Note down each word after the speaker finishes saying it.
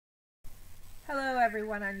Hello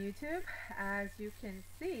everyone on YouTube. As you can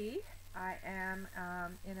see, I am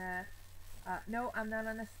in a, no, I'm not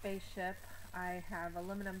on a spaceship. I have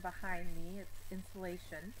aluminum behind me. It's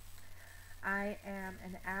insulation. I am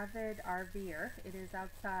an avid RVer. It is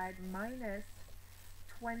outside minus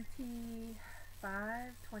 25,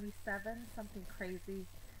 27, something crazy.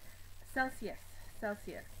 Celsius,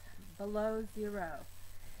 below zero.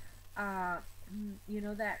 Uh, you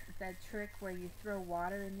know that trick where you throw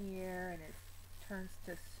water in the air and it turns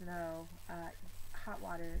to snow. Hot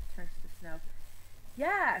water turns to snow.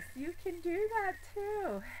 Yes, you can do that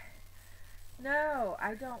too. No,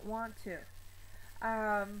 I don't want to.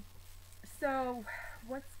 Um, so,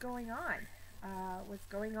 what's going on? What's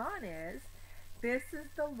going on is this is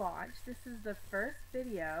the launch. This is the first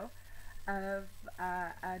video of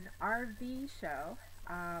an RV show.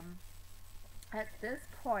 At this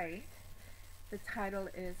point, the title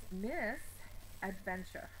is Miss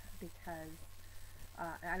Adventure because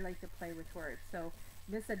I like to play with words. So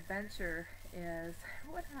misadventure is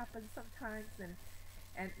what happens sometimes,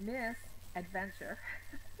 and Miss Adventure,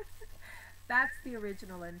 that's the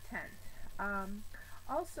original intent.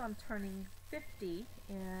 Also, I'm turning 50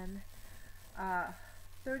 in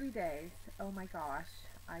 30 days. Oh my gosh,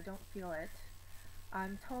 I don't feel it.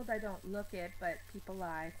 I'm told I don't look it, but people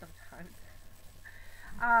lie sometimes.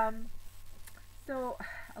 Um, so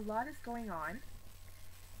a lot is going on,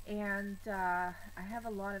 and I have a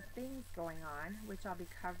lot of things going on which I'll be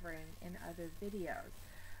covering in other videos,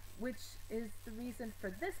 which is the reason for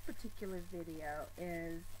this particular video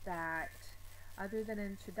is that other than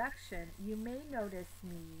introduction, you may notice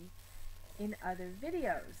me in other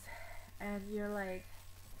videos and you're like,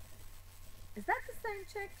 is that the same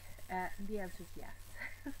chick? The answer is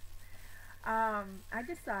yes. I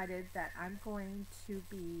decided that I'm going to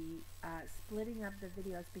be splitting up the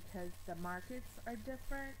videos because the markets are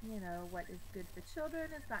different. You know, what is good for children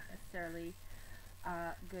is not necessarily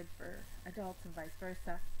good for adults and vice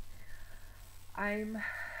versa. I'm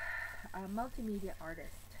a multimedia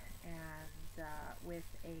artist and with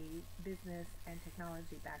a business and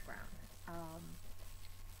technology background.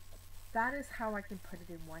 That is how I can put it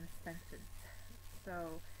in one sentence.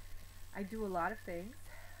 So I do a lot of things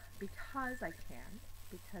because I can,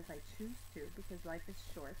 because I choose to, because life is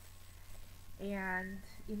short. And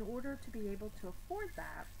in order to be able to afford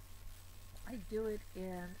that, I do it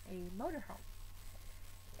in a motorhome.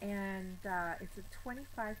 And it's a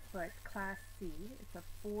 25-foot Class C. It's a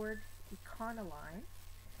Ford Econoline.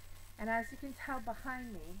 And as you can tell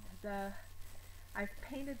behind me, I've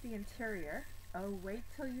painted the interior. Oh, wait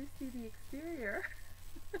till you see the exterior.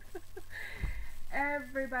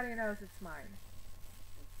 Everybody knows it's mine.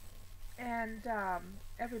 And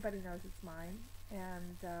everybody knows it's mine.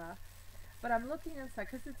 And but I'm looking inside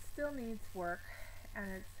because it still needs work, and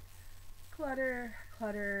it's clutter.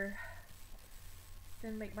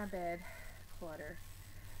 Didn't make my bed, clutter.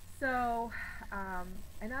 So,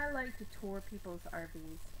 and I like to tour people's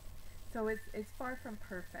RVs. So it's far from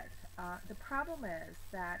perfect. The problem is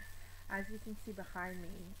that, as you can see behind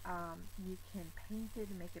me, you can paint it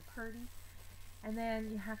and make it pretty, and then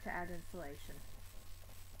you have to add insulation.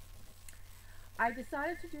 I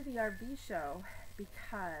decided to do the RV show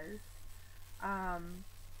because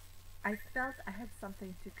I felt I had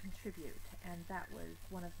something to contribute, and that was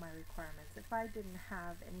one of my requirements. If I didn't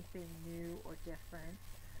have anything new or different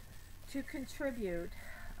to contribute,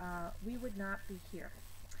 we would not be here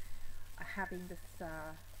having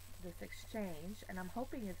this exchange, and I'm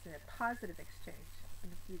hoping it's a positive exchange in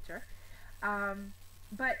the future,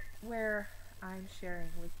 but where I'm sharing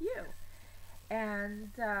with you. And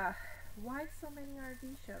why so many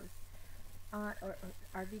RV shows or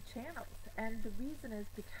RV channels? And the reason is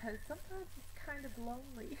because sometimes it's kind of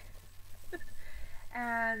lonely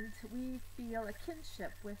and we feel a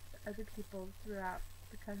kinship with other people throughout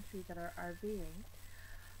the country that are RVing.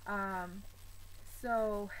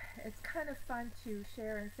 So it's kind of fun to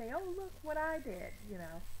share and say, oh, look what I did, you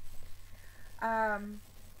know.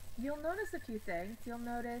 You'll notice a few things. You'll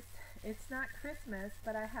notice it's not Christmas,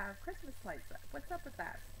 but I have Christmas lights up. What's up with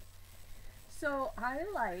that? So I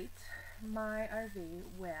light my RV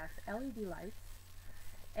with LED lights,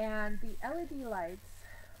 and the LED lights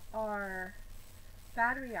are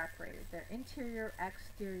battery operated. They're interior,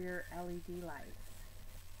 exterior LED lights,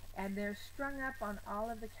 and they're strung up on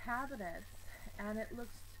all of the cabinets, and it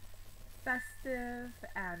looks festive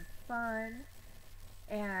and fun,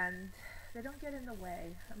 and they don't get in the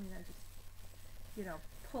way. I mean, I just, you know,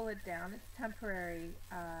 pull it down. It's temporary,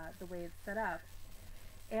 the way it's set up,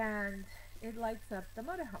 and it lights up the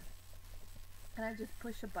motorhome. And I just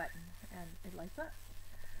push a button and it lights up.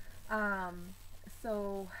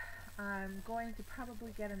 So I'm going to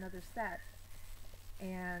probably get another set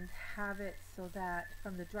and have it so that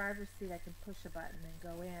from the driver's seat I can push a button and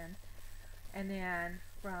go in, and then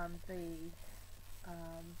um,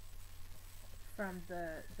 from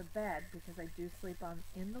the bed, because I do sleep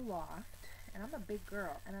in the loft, and I'm a big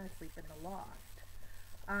girl and I sleep in the loft.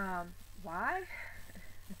 Why?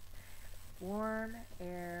 Warm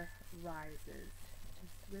air rises.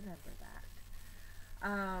 Just remember that.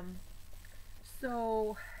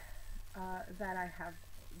 So that I have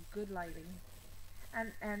good lighting,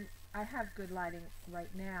 and I have good lighting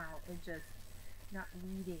right now. It's just not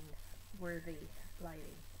reading worthy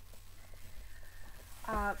lighting.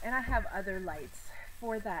 And I have other lights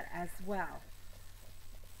for that as well.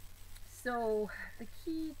 So the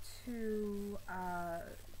key to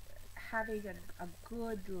having a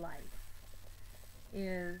good life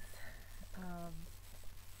is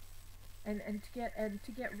and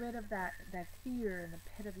to get rid of that fear in the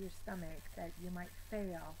pit of your stomach that you might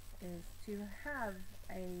fail, is to have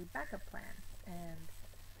a backup plan, and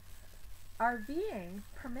RVing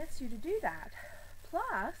permits you to do that.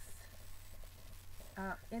 Plus,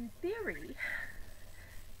 in theory,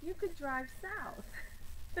 you could drive south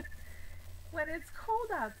when it's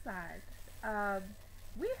cold outside.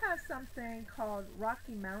 We have something called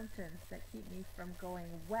Rocky Mountains that keep me from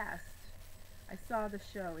going west. I saw the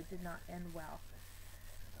show, it did not end well.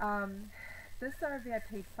 This RV I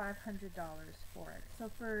paid $500 for it. So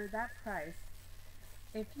for that price,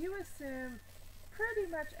 if you assume pretty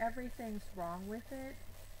much everything's wrong with it,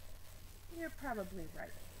 you're probably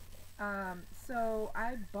right. So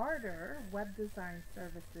I barter web design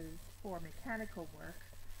services for mechanical work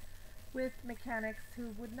with mechanics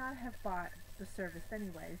who would not have bought the service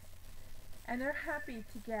anyways, and they're happy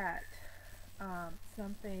to get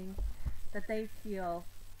something that they feel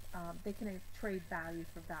they can trade value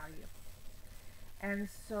for value. And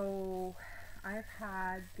so I've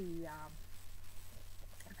had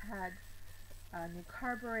a new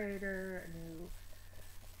carburetor, a new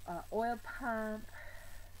oil pump,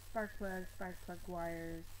 spark plug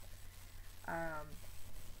wires,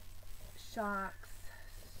 shocks,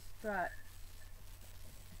 struts,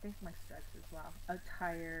 I think my struts as well, a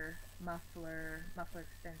tire, muffler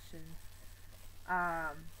extension,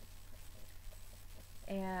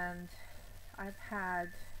 and I've had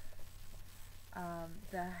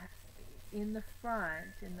in the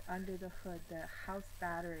front and under the hood, the house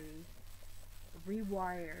battery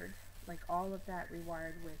rewired, like all of that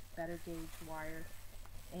rewired with better gauge wire,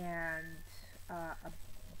 and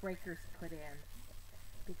breakers put in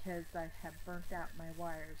because I have burnt out my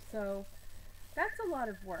wires. So that's a lot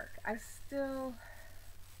of work. I'm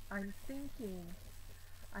thinking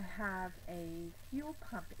I have a fuel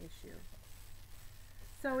pump issue.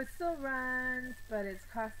 So it still runs, but it's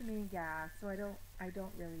costing me gas, so I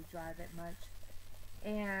don't really drive it much.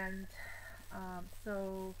 And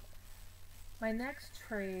so my next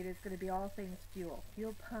trade is going to be all things fuel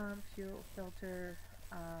pump, fuel filter,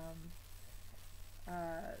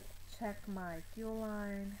 check my fuel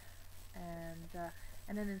line, and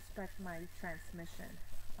then inspect my transmission,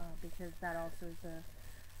 because that also is a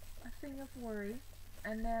thing of worry.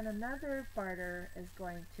 And then another barter is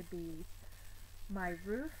going to be my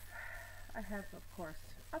roof. I have, of course,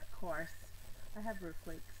 I have roof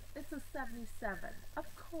leaks. It's a 77.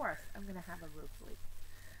 Of course I'm going to have a roof leak.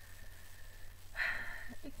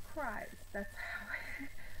 It cries. That's how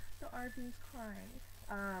the RV is crying.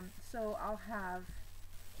 So I'll have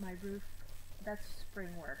my roof, that's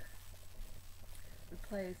spring work,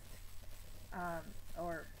 replaced,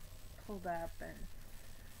 or pulled up, and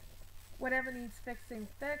whatever needs fixing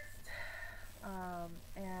fixed,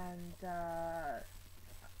 and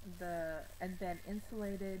then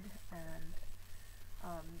insulated, and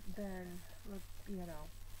then look,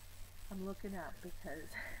 I'm looking up because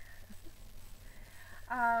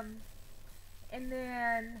and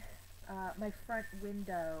then my front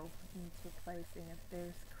window needs replacing. If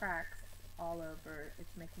there's cracks all over,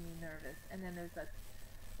 it's making me nervous. And then there's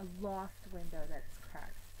a loft window that's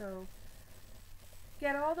cracked. So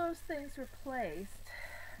get all those things replaced,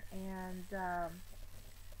 and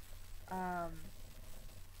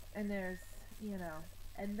there's,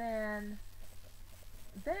 and then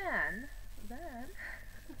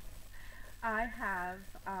I have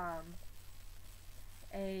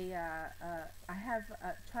I have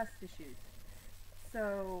trust issues.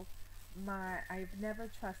 So I've never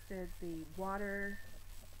trusted the water,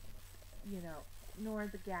 nor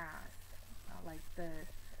the gas, like the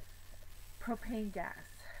propane gas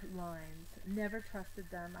lines. Never trusted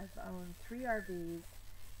them. I've owned 3 RVs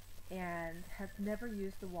and have never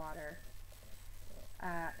used the water,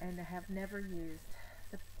 and have never used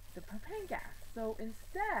the So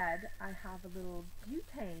instead, I have a little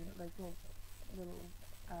butane, like little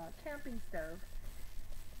camping stove,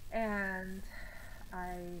 and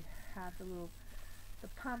I have the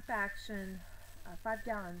pump action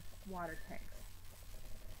 5-gallon water tanks.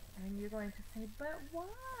 And you're going to say, but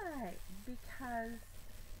why? Because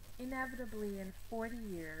inevitably in 40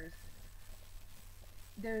 years,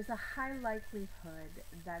 there's a high likelihood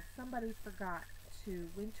that somebody forgot to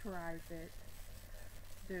winterize it.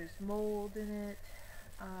 There's mold in it,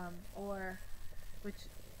 or which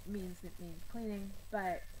means it needs cleaning.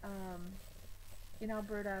 But in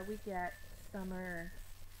Alberta, we get summer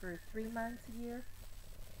for 3 months a year.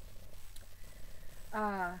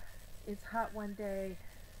 It's hot one day,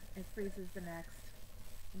 it freezes the next,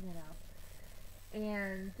 you know.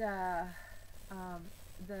 And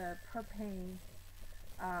the propane,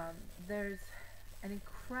 there's an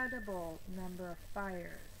incredible number of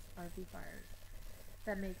fires, RV fires,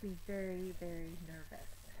 that make me very, very nervous.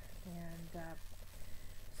 And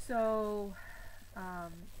so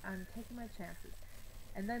I'm taking my chances.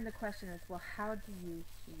 And then the question is, well, how do you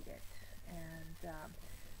heat it? And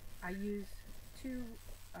I use two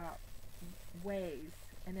ways,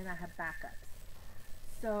 and then I have backups.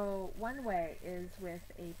 So one way is with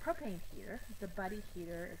a propane heater, the Buddy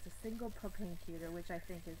heater. It's a single propane heater, which I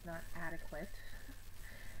think is not adequate.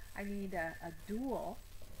 I need a dual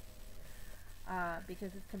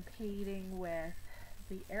because it's competing with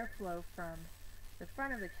the airflow from the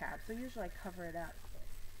front of the cab. So usually I cover it up.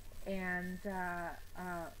 And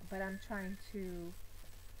but I'm trying to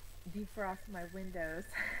defrost my windows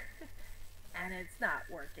and it's not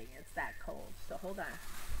working. It's that cold. So hold on.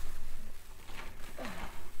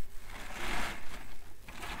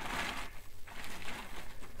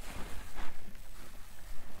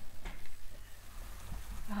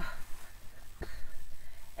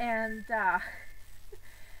 And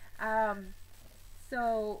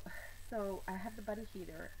so I have the Buddy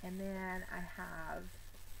heater, and then I have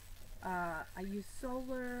I use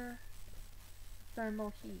solar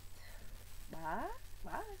thermal heat.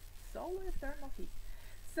 What? Solar thermal heat.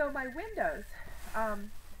 So my windows, I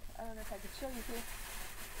don't know if I can show you here.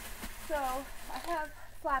 So I have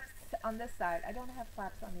flaps on this side. I don't have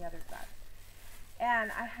flaps on the other side.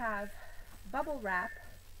 And I have bubble wrap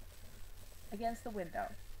against the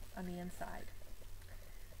window on the inside.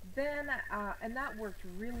 Then, and that worked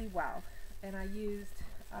really well. And I used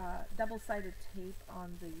double-sided tape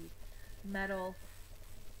on the metal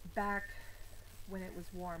back when it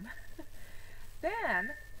was warm.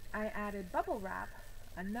 Then I added bubble wrap,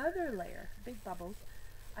 another layer, big bubbles,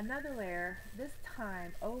 another layer, this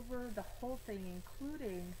time over the whole thing,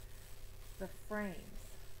 including the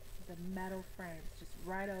frames, the metal frames, just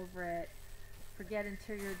right over it. Forget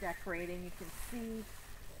interior decorating, you can see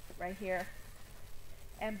right here.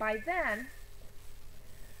 And by then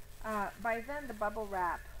the bubble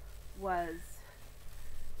wrap was,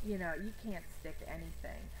 you know, you can't stick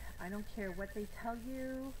anything. I don't care what they tell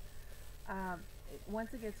you.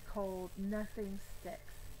 Once it gets cold, nothing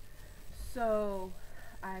sticks. So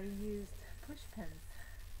I used push pins.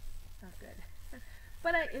 Not good,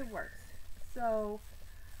 but it works. So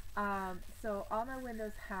so all my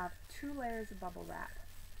windows have 2 layers of bubble wrap,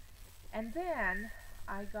 and then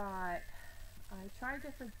I tried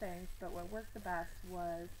different things, but what worked the best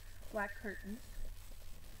was black curtains.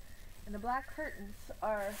 And the black curtains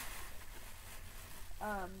are,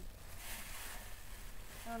 I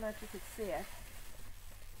don't know if you could see it.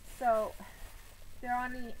 So they're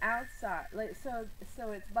on the outside, like so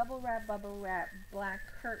it's bubble wrap, black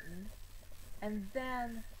curtain, and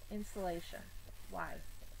then insulation. Why?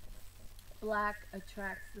 Black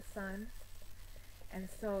attracts the sun, and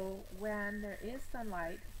so when there is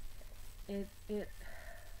sunlight,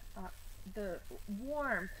 the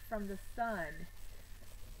warmth from the sun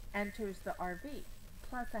enters the RV.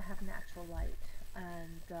 Plus I have natural light,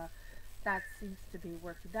 and that seems to be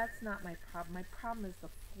working. That's not my problem. My problem is the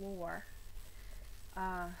floor.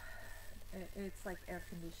 It's like air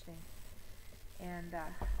conditioning, and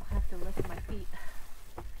I'll have to lift my feet.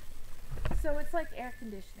 So it's like air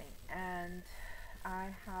conditioning, and I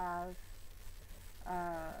have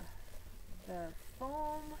the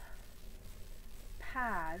foam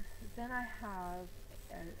pad, then I have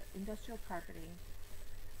industrial carpeting,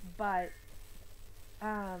 but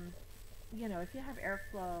you know, if you have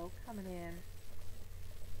airflow coming in,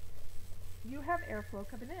 you have airflow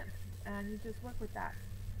coming in, and you just work with that.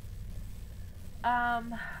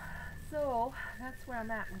 So that's where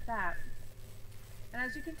I'm at with that. And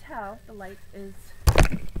as you can tell, the light is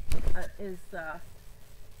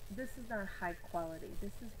this is not high quality.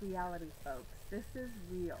 This is reality, folks. This is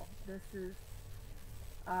real. This is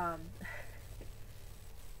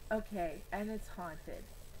Okay, and it's haunted.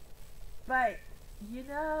 But, you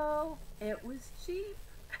know, it was cheap.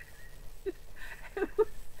 it was,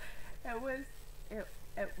 it was, it,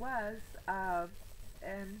 it was, um,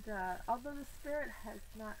 and although the spirit has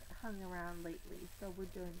not hung around lately, so we're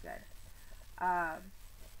doing good.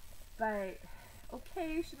 But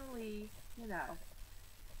occasionally, you know,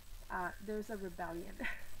 there's a rebellion.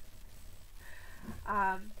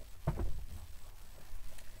 um,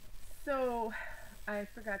 so I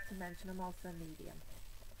forgot to mention I'm also a medium,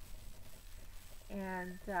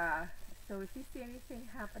 and so if you see anything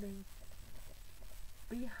happening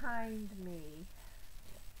behind me,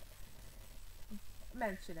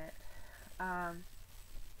 mention it. Um,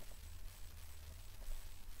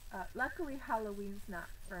 Luckily, Halloween's not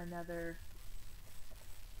for another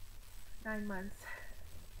 9 months,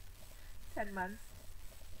 10 months,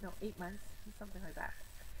 no, 8 months, something like that.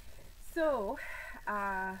 So,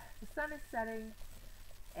 the sun is setting,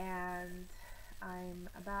 and I'm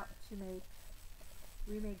about to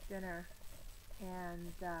remake dinner,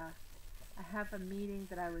 and I have a meeting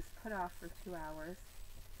that I was put off for 2 hours,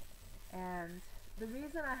 and the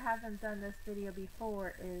reason I haven't done this video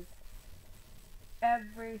before is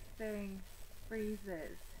everything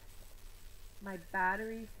freezes. My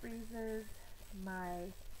battery freezes,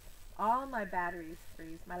 all my batteries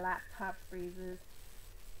freeze, my laptop freezes.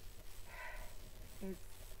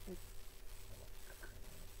 It's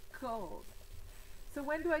cold. So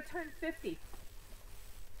when do I turn 50?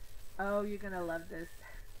 Oh, you're gonna love this.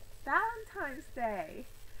 Valentine's Day.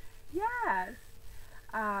 Yes.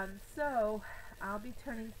 So I'll be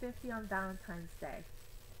turning 50 on Valentine's Day.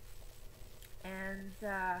 And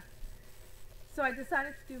so I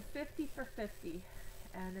decided to do 50 for 50.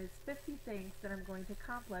 And it's 50 things that I'm going to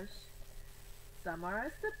accomplish. Some are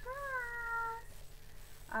a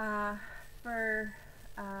surprise. For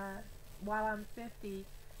while I'm 50,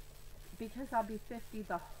 because I'll be 50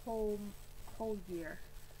 the whole year,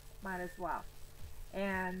 might as well.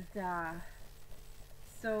 And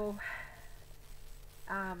so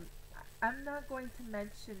I'm not going to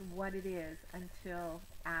mention what it is until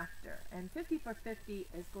after. And 50 for 50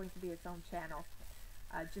 is going to be its own channel,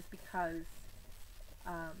 just because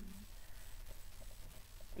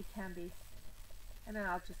it can be. And then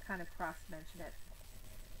I'll just kind of cross-mention it.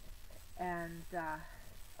 And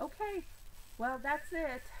okay, well, that's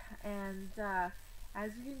it. And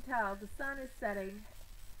as you can tell, the sun is setting.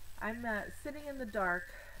 I'm sitting in the dark.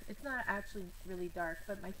 It's not actually really dark,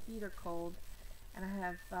 but my feet are cold, and I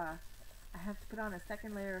have to put on a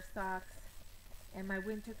second layer of socks and my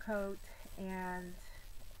winter coat, and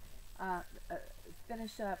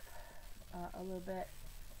finish up a little bit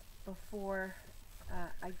before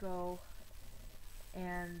I go.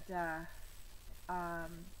 And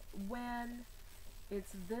when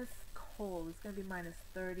it's this cold, it's going to be minus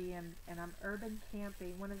 30, and I'm urban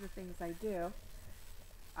camping. One of the things I do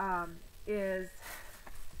is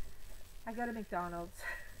I go to McDonald's.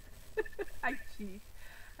 I cheat.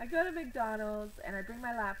 I go to McDonald's and I bring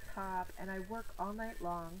my laptop and I work all night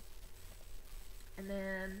long, and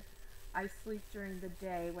then I sleep during the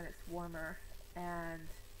day when it's warmer, and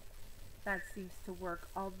that seems to work,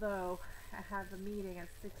 although I have a meeting at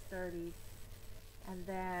 6:30, and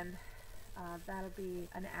then that'll be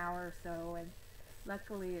an hour or so, and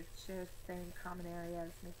luckily it shares the same common area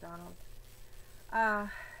as McDonald's.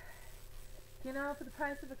 You know, for the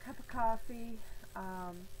price of a cup of coffee,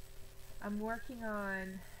 I'm working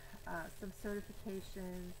on some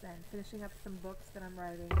certifications and finishing up some books that I'm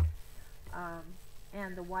writing,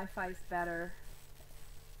 and the Wi-Fi's better,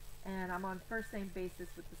 and I'm on first name basis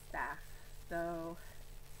with the staff, so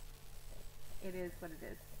it is what it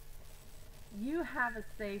is. You have a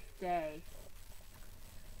safe day,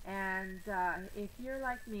 and if you're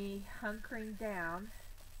like me, hunkering down,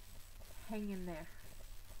 hang in there.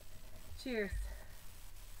 Cheers.